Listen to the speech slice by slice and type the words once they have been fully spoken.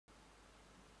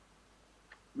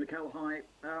Mikel, hi.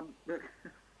 Look,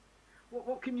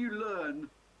 what can you learn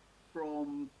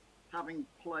from having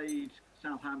played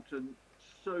Southampton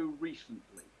so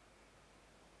recently?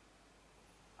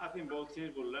 I think both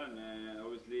teams will learn.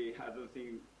 Obviously, I don't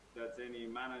think that any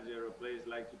manager or players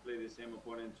like to play the same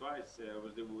opponent twice.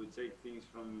 Obviously, we will take things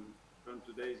from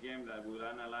today's game that we'll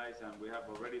analyze, and we have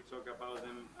already talked about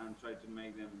them and try to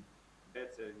make them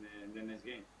better in the next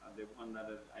game. The one that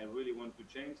I really want to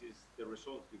change is the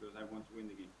results because I want to win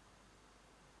the game.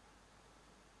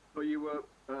 But you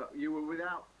were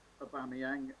without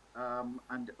Aubameyang,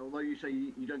 and although you say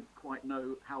you don't quite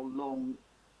know how long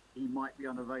he might be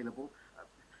unavailable,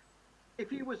 if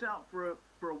he was out for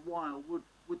a while,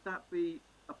 would that be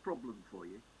a problem for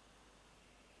you?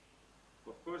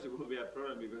 Of course, it will be a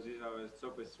problem because he's our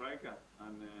top striker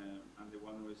and the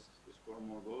one who is score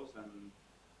more goals and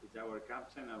it's our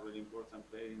captain, a really important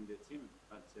player in the team.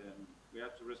 But we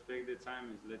have to respect the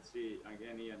times. Let's see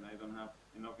again, Ian. I don't have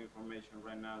enough information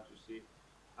right now to see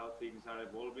how things are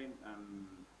evolving,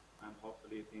 and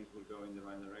hopefully things will go in the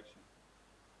right direction.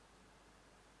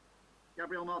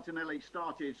 Gabriel Martinelli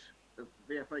started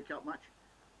the FA Cup match.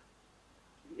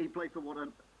 He played for what,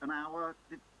 an hour?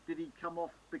 Did he come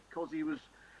off because he was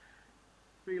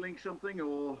feeling something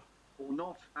or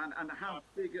not? And how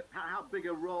big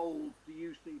a role do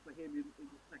you see for him in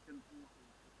the second half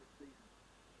of this season?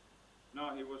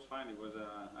 No, he was fine. It was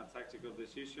a tactical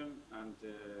decision,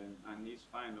 and he's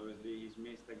fine. Obviously, he's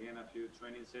missed again a few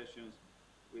training sessions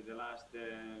with the last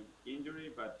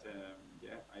injury, but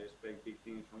yeah, I expect big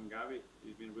things from Gavi.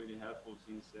 He's been really helpful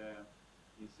since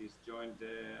he's joined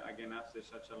again after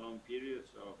such a long period,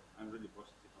 so I'm really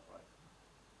positive about it.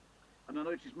 And I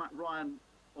noticed Matt Ryan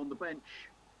on the bench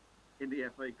in the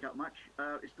FA Cup match.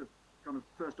 It's the kind of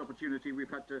first opportunity we've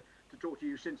had to talk to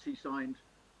you since he signed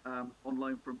on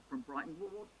loan from Brighton.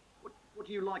 What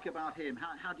do you like about him?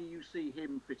 How do you see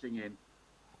him fitting in?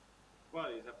 Well,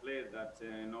 he's a player that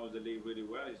knows the league really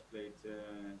well. He's played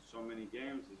so many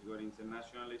games. He's got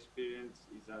international experience.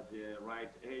 He's at the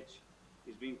right age.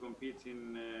 He's been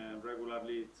competing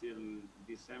regularly till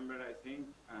December, I think,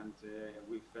 and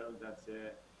we felt that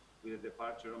with the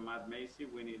departure of Matt Macy,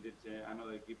 we needed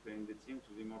another keeper in the team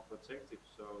to be more protective.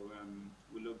 So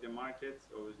we looked at the market.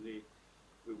 Obviously,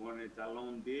 we wanted a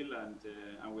loan deal,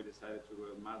 and we decided to go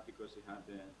with Matt because he had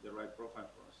the right profile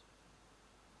for us.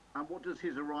 And what does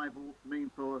his arrival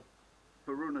mean for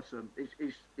Runarsson?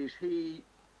 Is he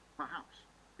perhaps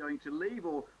going to leave,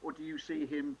 or do you see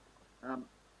him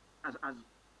as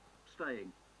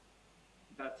staying?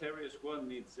 That Terrier squad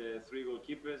needs three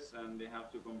goalkeepers, and they have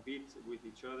to compete with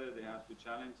each other. They have to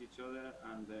challenge each other,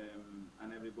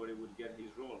 and everybody would get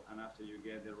his role. And after you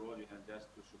get the role, you have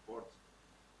just to support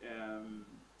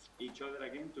each other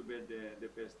again to get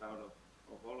the best out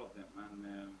of all of them.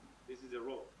 And this is the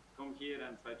role. Come here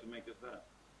and try to make us better.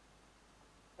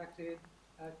 Back to you.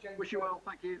 James. Wish you well.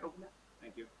 Thank you. Oh.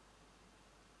 Thank you.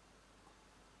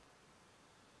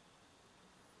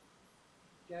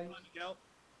 James. Hi, Miguel.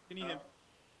 Can you hear me?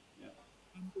 Yeah.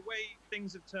 The way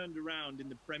things have turned around in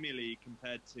the Premier League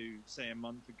compared to, say, a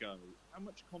month ago, how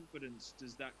much confidence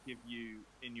does that give you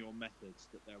in your methods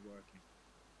that they're working?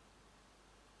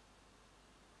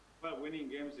 Well, winning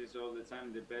games is all the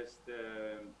time the best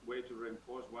way to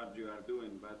reinforce what you are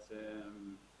doing. But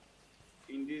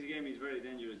in this game, it's very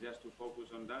dangerous just to focus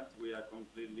on that. We are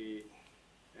completely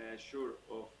sure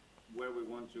of where we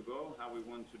want to go, how we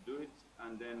want to do it,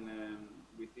 and then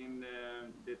within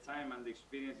the time and the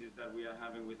experiences that we are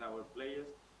having with our players,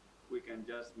 we can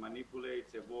just manipulate,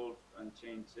 evolve, and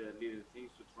change little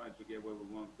things to try to get where we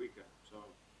want quicker. So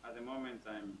at the moment,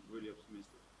 I'm really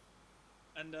optimistic.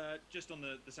 And just on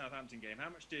the Southampton game, how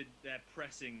much did their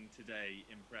pressing today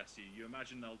impress you? You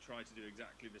imagine they'll try to do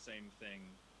exactly the same thing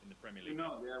in the Premier League? You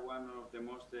know, they are one of the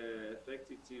most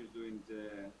effective teams doing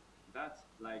that,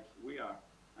 like we are.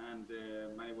 And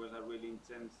it was a really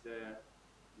intense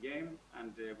game,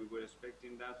 and we were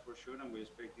expecting that for sure, and we're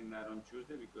expecting that on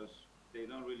Tuesday because they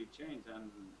don't really change,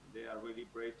 and they are a really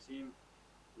brave team,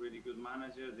 really good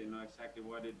manager. They know exactly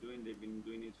what they're doing. They've been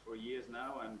doing it for years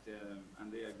now, and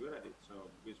they are good at it. So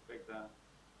we expect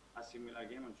a similar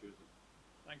game on Tuesday.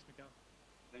 Thanks, Miguel.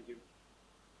 Thank you.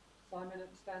 Simon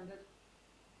at Standard.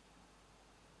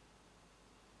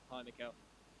 Hi, Mikel.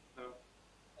 Hello.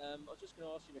 I was just going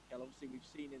to ask you, Mikel, obviously we've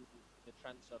seen in the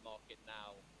transfer market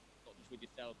now, not just with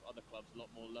yourself, but other clubs, a lot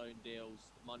more loan deals.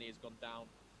 Money has gone down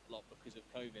a lot because of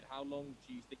COVID. How long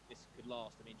do you think this could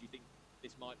last? I mean, do you think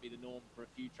this might be the norm for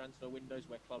a few transfer windows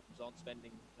where clubs aren't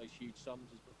spending those huge sums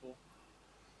as before?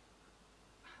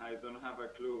 I don't have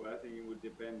a clue. I think it would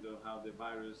depend on how the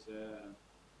virus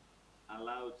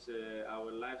allowed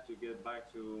our life to get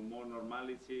back to more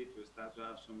normality, to start to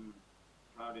have some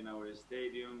crowd in our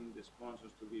stadium, the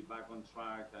sponsors to be back on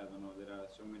track. I don't know. There are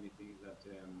so many things that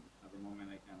at the moment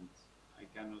I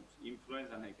cannot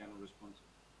influence and I cannot respond to.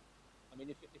 I mean,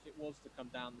 if it was to come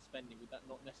down the spending, would that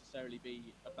not necessarily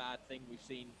be a bad thing? We've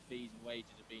seen fees and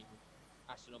wages have been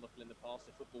astronomical in the past.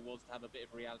 If football was to have a bit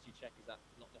of a reality check, is that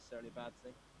not necessarily a bad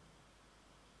thing?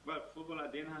 Well, football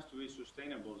at the end has to be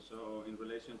sustainable. So in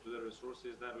relation to the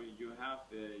resources that you have,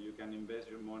 you can invest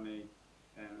your money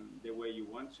the way you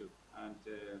want to. And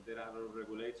there are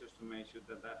regulators to make sure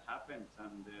that that happens.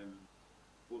 And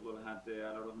football had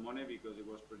a lot of money because it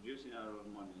was producing a lot of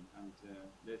money. And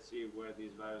let's see where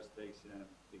this virus takes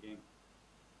the game.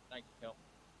 Thank you, Kel.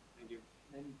 Thank you.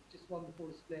 And just one before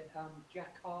the split,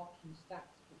 Jack Hart from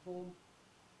Stats performed.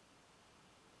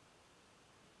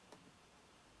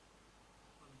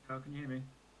 Can you hear me?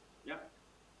 Yeah.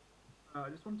 I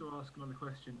just wanted to ask another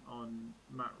question on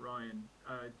Matt Ryan.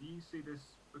 Do you see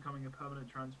this becoming a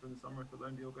permanent transfer in the summer if the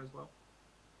loan deal goes well?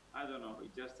 I don't know. He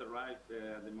just arrived.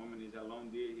 At the moment, he's a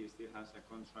loan deal. He still has a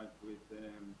contract with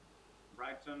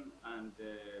Brighton, and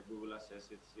we will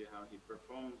assess it, see how he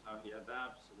performs, how he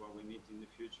adapts, what we need in the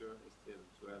future. It's still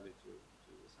too early to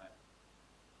decide.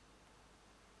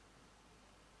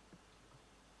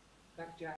 Back to Jack.